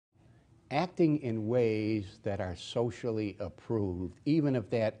acting in ways that are socially approved, even if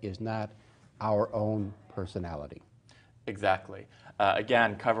that is not our own personality. Exactly.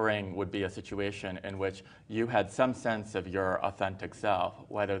 Again, covering would be a situation in which you had some sense of your authentic self,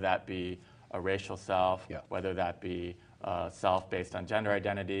 whether that be a racial self, whether that be self based on gender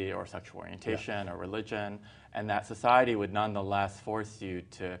identity or sexual orientation or religion, and that society would nonetheless force you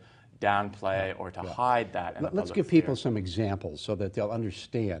to downplay or to hide that in the public Let's give people some examples so that they'll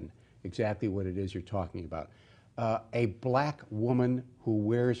understand exactly what it is you're talking about. A black woman who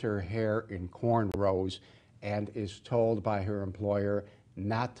wears her hair in cornrows and is told by her employer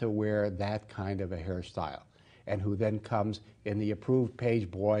not to wear that kind of a hairstyle, and who then comes in the approved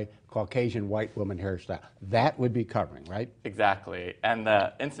page boy Caucasian white woman hairstyle. That would be covering, right? Exactly. And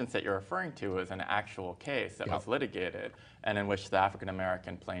the instance that you're referring to is an actual case that was litigated and in which the African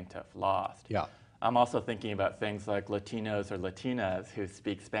American plaintiff lost. Yeah. I'm also thinking about things like Latinos or Latinas who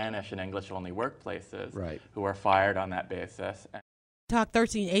speak Spanish in English-only workplaces, who are fired on that basis. Talk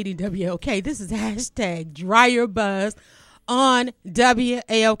 1380 WAOK. This is hashtag DryerBuzz on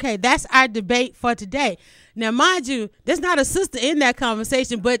WAOK. That's our debate for today. Now, mind you, there's not a sister in that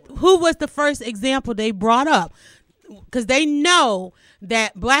conversation, but who was the first example they brought up? Because they know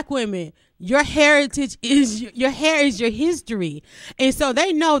that black women, your heritage is your hair is your history. And so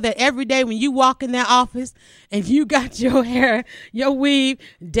they know that every day when you walk in that office and you got your hair, your weave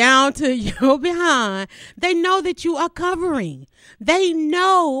down to your behind, they know that you are covering. They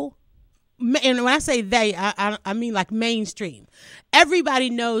know, and when I say they, I mean like mainstream. Everybody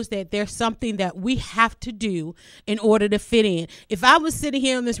knows that there's something that we have to do in order to fit in. If I was sitting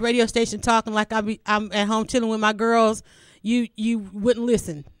here on this radio station talking like I'm at home chilling with my girls, you wouldn't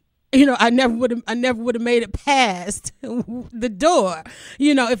listen. You know, I never would have made it past the door.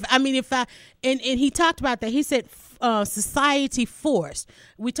 You know, and he talked about that. He said society forced.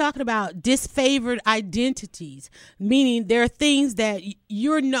 We're talking about disfavored identities, meaning there are things that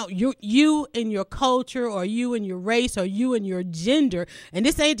you in your culture, or you in your race, or you in your gender. And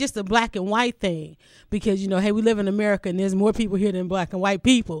this ain't just a black and white thing, because, you know, hey, we live in America and there's more people here than black and white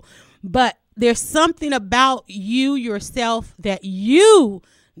people. But there's something about you yourself that you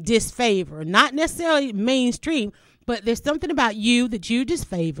disfavor, not necessarily mainstream, but there's something about you that you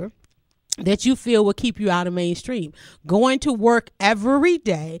disfavor that you feel will keep you out of mainstream. Going to work every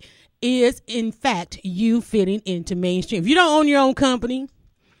day is, in fact, you fitting into mainstream. If you don't own your own company,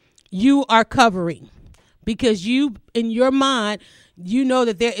 you are covering, because you, in your mind, you know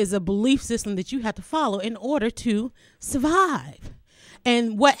that there is a belief system that you have to follow in order to survive.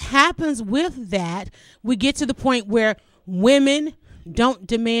 And what happens with that, we get to the point where women don't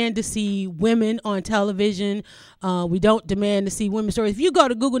demand to see women on television. We don't demand to see women's stories. If you go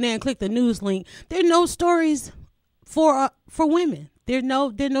to Google now and click the news link, there are no stories for women. There's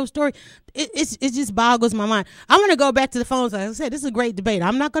no story. It just boggles my mind. I'm going to go back to the phones. Like I said, this is a great debate.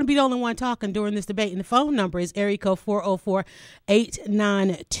 I'm not going to be the only one talking during this debate. And the phone number is area code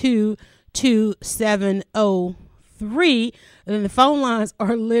 404-892-2703. And then the phone lines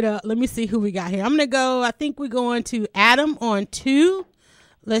are lit up. Let me see who we got here. I'm going to go, I think we're going to Adam on 2.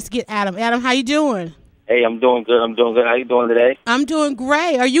 Let's get Adam. Adam, how you doing? Hey, I'm doing good. How you doing today? I'm doing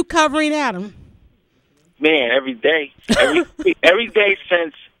great. Are you covering, Adam? Man, every day. Every day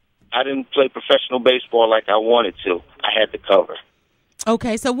since I didn't play professional baseball like I wanted to, I had to cover.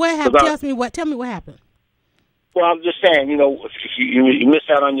 Okay, so what happened? Tell me what happened. Well, I'm just saying, you know, if you miss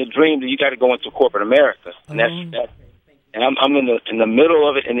out on your dream, then you got to go into corporate America, and that's. And I'm in the middle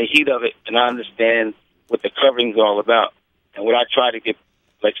of it, in the heat of it, and I understand what the covering's all about. And what I try to get,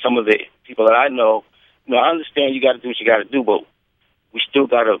 like some of the people that I know, I understand you got to do what you got to do, but we still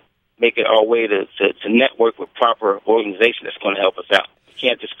got to make it our way to network with proper organization that's going to help us out. You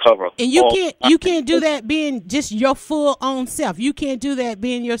can't just cover. And you can't do that being just your full own self. You can't do that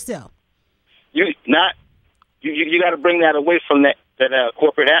being yourself. You got to bring that away from that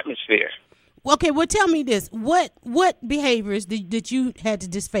corporate atmosphere. Okay, well, tell me this. What behaviors that you had to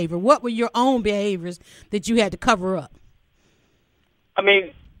disfavor? What were your own behaviors that you had to cover up? I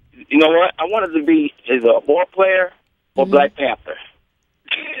mean, you know what? I wanted to be either a ball player or Black Panther.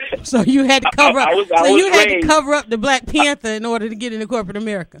 So you had to cover up. Had to cover up the Black Panther in order to get into corporate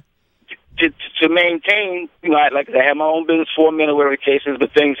America. To maintain, like I had my own business for a minute, whatever the case is,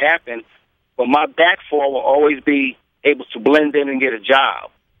 but things happen. But my backfall will always be able to blend in and get a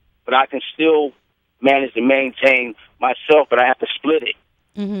job. But I can still manage to maintain myself, but I have to split it.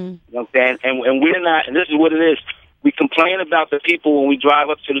 Mm-hmm. You know what I'm saying? And we're not, and this is what it is. We complain about the people when we drive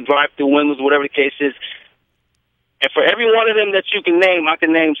up to the drive-through windows, whatever the case is. And for every one of them that you can name, I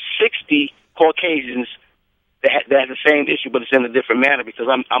can name 60 Caucasians that has the same issue, but it's in a different manner because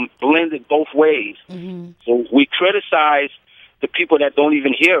I'm blended both ways. Mm-hmm. So we criticize the people that don't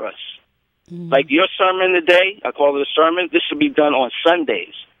even hear us. Mm-hmm. Like your sermon today, I call it a sermon. This should be done on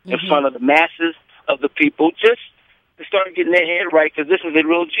Sundays in front of the masses of the people, just to start getting their head right, because this is a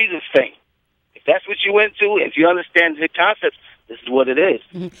real Jesus thing. If that's what you into, if you understand the concepts, this is what it is.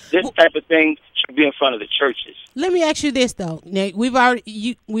 Mm-hmm. This type of thing should be in front of the churches. Let me ask you this though. Now, we've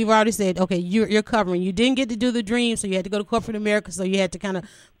already said, okay, you're covering. You didn't get to do the dream, so you had to go to corporate America. So you had to kind of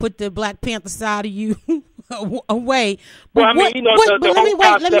put the Black Panther side of you away. But well, I mean,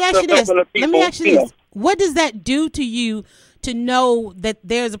 let me ask you this. Let me ask you this. What does that do to you to know that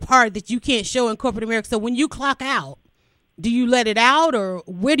there's a part that you can't show in corporate America? So when you clock out, do you let it out, or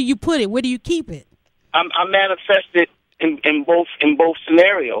where do you put it? Where do you keep it? I manifest it in both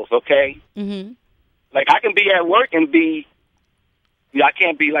scenarios. Okay. Mm-hmm. Like I can be at work and be, I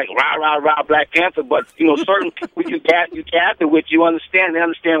can't be like rah Black Panther, but certain people you gather with, you understand. They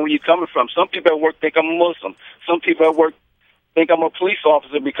understand where you're coming from. Some people at work think I'm a Muslim. Some people at work think I'm a police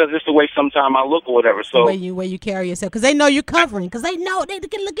officer because it's the way sometimes I look or whatever. So the way you carry yourself, because they know you're covering, because they know they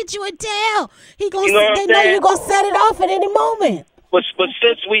can look at you and tell they know you're gonna set it off at any moment. But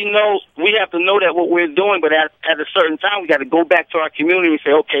since we know, we have to know that what we're doing, but at a certain time, we got to go back to our community and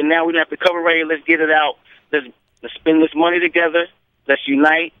say, okay, now we don't have to cover right here. Let's get it out. Let's spend this money together. Let's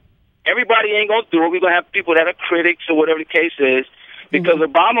unite. Everybody ain't going to do it. We're going to have people that are critics or whatever the case is, because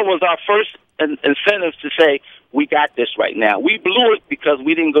Obama was our first incentive to say, we got this right now. We blew it because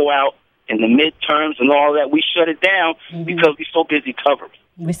we didn't go out in the midterms and all that. We shut it down because we're so busy covering.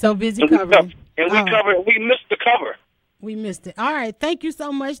 We're so busy covering. We missed the cover. We missed it. All right. Thank you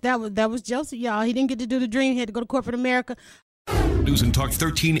so much. That was Joseph, y'all. He didn't get to do the dream. He had to go to corporate America. News and Talk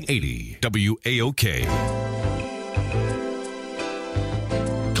 1380 WAOK.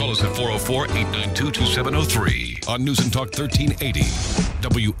 Call us at 404-892-2703 on News and Talk 1380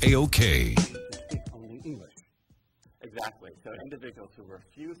 WAOK. Exactly. So individuals who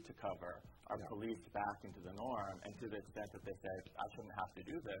refuse to cover are policed back into the norm, and to the extent that they say, I shouldn't have to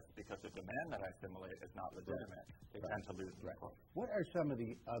do this because the demand that I assimilate is not legitimate, they tend to lose the court. What are some of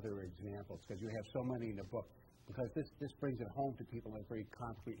the other examples? Because you have so many in the book, because this brings it home to people at a very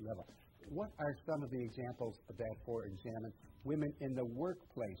concrete level. What are some of the examples that, for example, women in the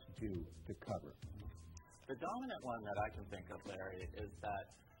workplace do to cover? The dominant one that I can think of, Larry, is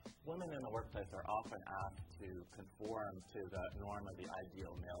that women in the workplace are often asked to conform to the norm of the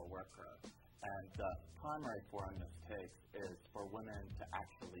ideal male worker. And the primary form this takes is for women to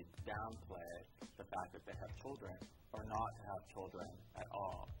actually downplay the fact that they have children or not have children at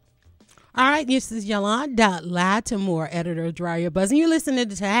all. All right, this is Yalanda Lattimore, editor of DryerBuzz, and you're listening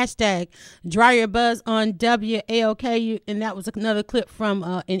to hashtag DryerBuzz on WAOK, and that was another clip from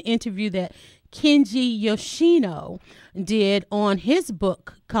an interview that Kenji Yoshino did on his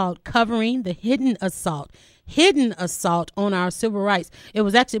book called Covering the Hidden Assault on Our Civil Rights. It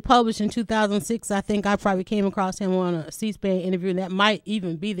was actually published in 2006. I think I probably came across him on a C-SPAN interview, and that might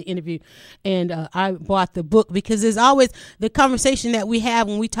even be the interview. And I bought the book because there's always the conversation that we have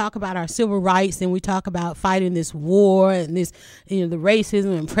when we talk about our civil rights and we talk about fighting this war and this, the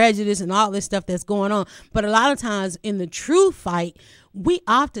racism and prejudice and all this stuff that's going on. But a lot of times in the true fight, we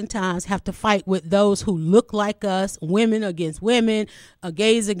oftentimes have to fight with those who look like us, women against women,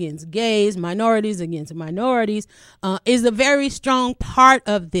 gays against gays, minorities against minorities, is a very strong part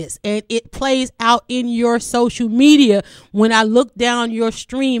of this. And it plays out in your social media. When I look down your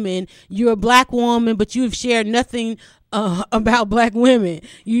stream and you're a Black woman, but you've shared nothing about Black women.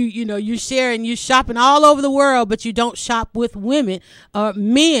 You share and you shopping all over the world, but you don't shop with women or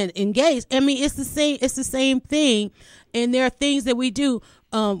men and gays. I mean, it's the same thing. And there are things that we do.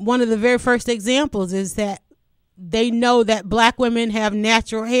 One of the very first examples is that they know that Black women have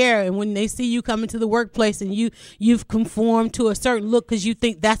natural hair, and when they see you come into the workplace and you've conformed to a certain look because you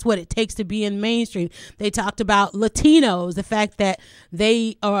think that's what it takes to be in mainstream. They talked about Latinos, the fact that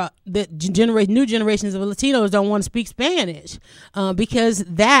they are new generations of Latinos don't want to speak Spanish because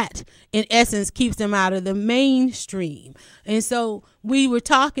that in essence keeps them out of the mainstream. And so we were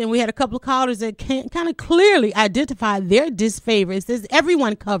talking, we had a couple of callers that kind of clearly identify their disfavor. It says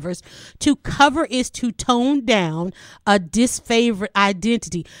everyone covers. To cover is to tone down a disfavored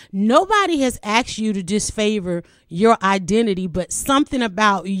identity. Nobody has asked you to disfavor your identity, but something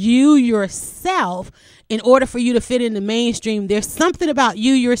about you yourself, in order for you to fit in the mainstream, there's something about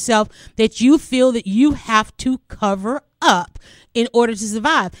you yourself that you feel that you have to cover up in order to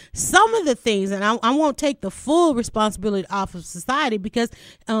survive. Some of the things, and I won't take the full responsibility off of society because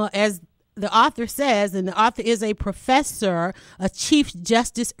as the author says, and the author is a professor, a Chief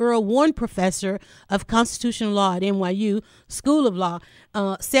Justice Earl Warren professor of constitutional law at NYU School of Law,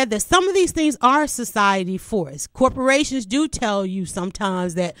 said that some of these things are society forced. Corporations do tell you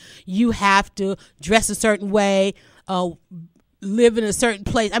sometimes that you have to dress a certain way, live in a certain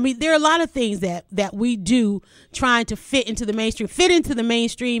place. I mean, there are a lot of things that we do trying to fit into the mainstream. Fit into the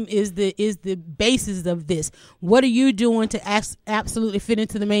mainstream is the basis of this. What are you doing to absolutely fit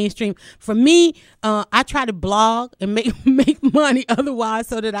into the mainstream? For me, I try to blog and make money otherwise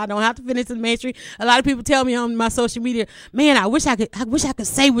so that I don't have to fit into the mainstream. A lot of people tell me on my social media, man, I wish I could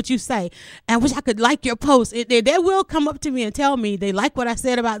say what you say. I wish I could like your post. They will come up to me and tell me they like what I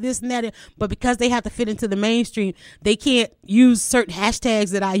said about this and that, but because they have to fit into the mainstream, they can't use certain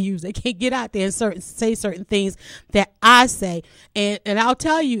hashtags that I use. They can't get out there and say certain things that I say. And I'll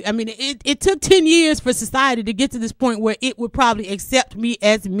tell you, I mean, it took 10 years for society to get to this point where it would probably accept me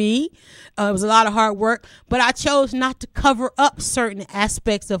as me. It was a lot of hard work, but I chose not to cover up certain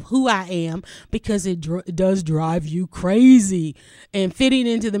aspects of who I am because it does drive you crazy. And fitting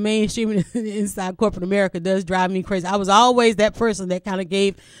into the mainstream inside corporate America does drive me crazy. I was always that person that kind of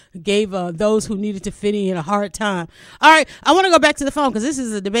gave those who needed to fit in a hard time. All right, I want to go back to the phone because this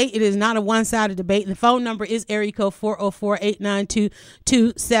is a debate. It is not a one-sided debate. And the phone number is area code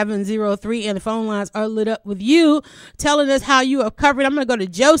 404-892-2703. And the phone lines are lit up with you telling us how you are covering. I'm going to go to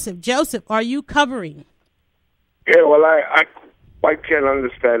Joseph. Joseph, are you covering? Yeah, well, I can't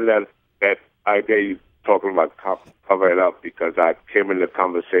understand that idea you talking about covering up because I came in the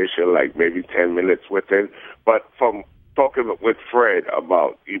conversation like maybe 10 minutes within. But from talking with Fred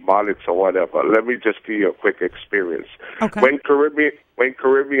about ebonics or whatever, let me just give you a quick experience. Okay. When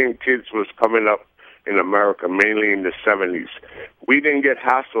Caribbean kids was coming up in America, mainly in the 70s, we didn't get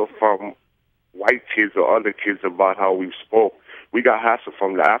hassle from white kids or other kids about how we spoke. We got hassle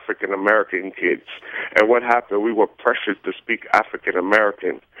from the African American kids. And what happened, we were pressured to speak African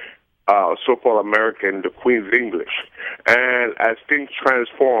American, so-called American, the Queen's English. And as things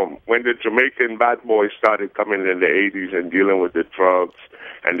transformed, when the Jamaican bad boys started coming in the 80s and dealing with the drugs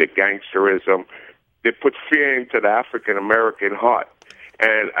and the gangsterism, they put fear into the African American heart.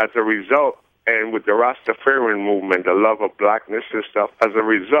 And as a result, and with the Rastafarian movement, the love of blackness and stuff, as a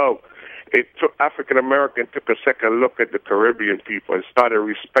result, it took African American took a second look at the Caribbean people and started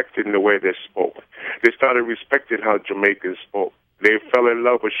respecting the way they spoke. They started respecting how Jamaicans spoke. They fell in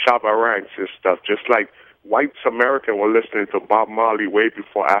love with Shabba Ranks and stuff, just like whites American were listening to Bob Marley way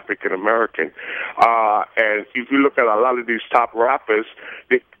before African American. And if you look at a lot of these top rappers,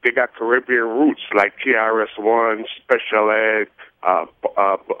 they got Caribbean roots like KRS-One, Special Ed,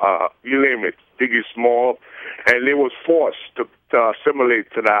 you name it, Biggie Small, and they was forced to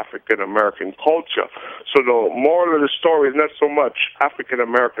assimilate to the African American culture. So the moral of the story is not so much African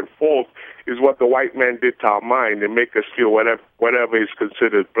American fault, is what the white man did to our mind and make us feel whatever is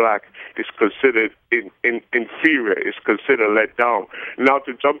considered black is considered inferior, is considered let down. Now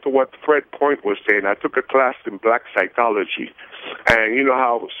to jump to what Fred Point was saying, I took a class in black psychology, and you know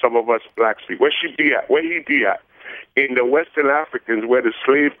how some of us blacks speak. Where he be at? In the Western Africans, where the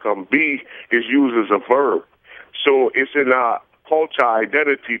slave come, be is used as a verb. So it's in our culture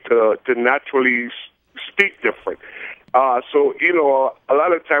identity to naturally speak different. So, you know, a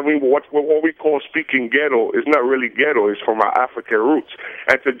lot of time what we call speaking ghetto is not really ghetto. It's from our African roots.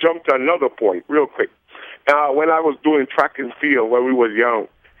 And to jump to another point real quick, when I was doing track and field when we was young,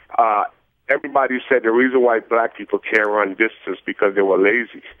 everybody said the reason why black people can't run distance because they were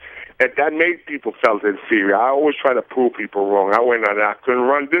lazy. And that made people felt inferior. I always try to prove people wrong. I went on, I couldn't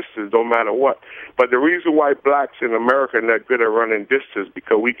run distance, no matter what. But the reason why blacks in America are not good at running distance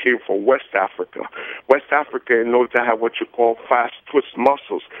because we came from West Africa. West Africa knows to have what you call fast twitch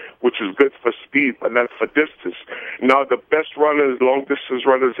muscles, which is good for speed, but not for distance. Now, the best runners, long-distance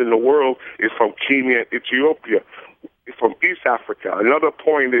runners in the world is from Kenya and Ethiopia, from East Africa. Another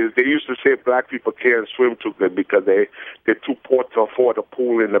point is they used to say black people can't swim too good because they're too poor to afford a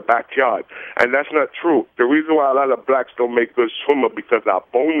pool in the backyard. And that's not true. The reason why a lot of blacks don't make good swimmers because our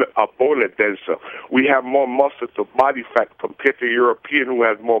bone are denser. We have more muscle to body fat compared to European who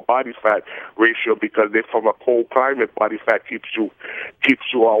has more body fat ratio because they're from a cold climate. Body fat keeps you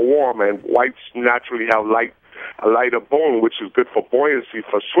warm, and whites naturally have a lighter bone, which is good for buoyancy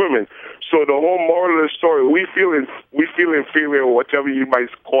for swimming. So the whole moral of the story, we feel inferior, or whatever you might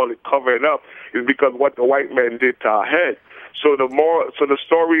call it, covering up, is because what the white man did to our head. So the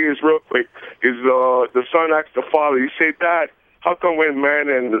story is real quick. Is the son asked the father, he said, "Dad, how come when man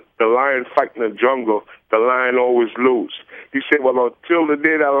and the lion fight in the jungle, the lion always lose?" He said, "Well, until the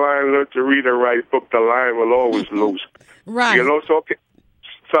day that lion learned to read and write book, the lion will always lose." Right. You know, so okay.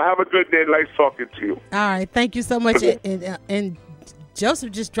 So have a good day. Nice talking to you. All right. Thank you so much. And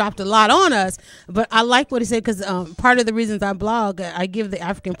Joseph just dropped a lot on us, but I like what he said because part of the reasons I blog, I give the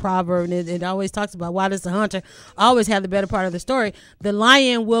African proverb, and it always talks about why does the hunter always have the better part of the story? The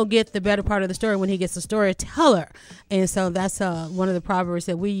lion will get the better part of the story when he gets the storyteller. And so that's one of the proverbs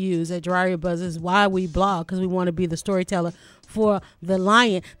that we use at DryerBuzz is why we blog, because we want to be the storyteller for the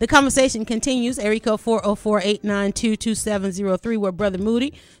lion. The conversation continues. Area code 404-892-2703, where Brother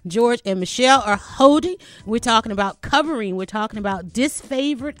Moody, George, and Michelle are holding. We're talking about covering. We're talking about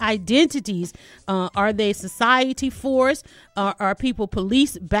disfavored identities. Are they society forced? Are people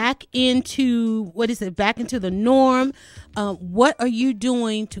policed back into, back into the norm? What are you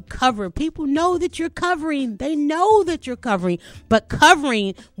doing to cover? People know that you're covering. They know that you're covering. But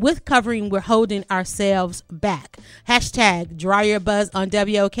with covering, we're holding ourselves back. Hashtag DryerBuzz on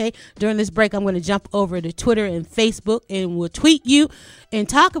WOK. During this break, I'm going to jump over to Twitter and Facebook, and we'll tweet you and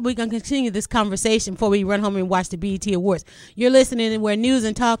talk. We're going to continue this conversation before we run home and watch the BET Awards. You're listening to Where News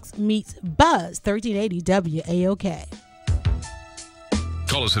and Talks Meets Buzz, 1380 WAOK.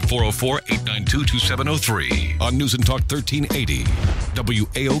 Call us at 404-892-2703 on News and Talk 1380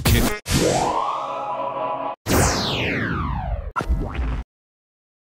 WAOK.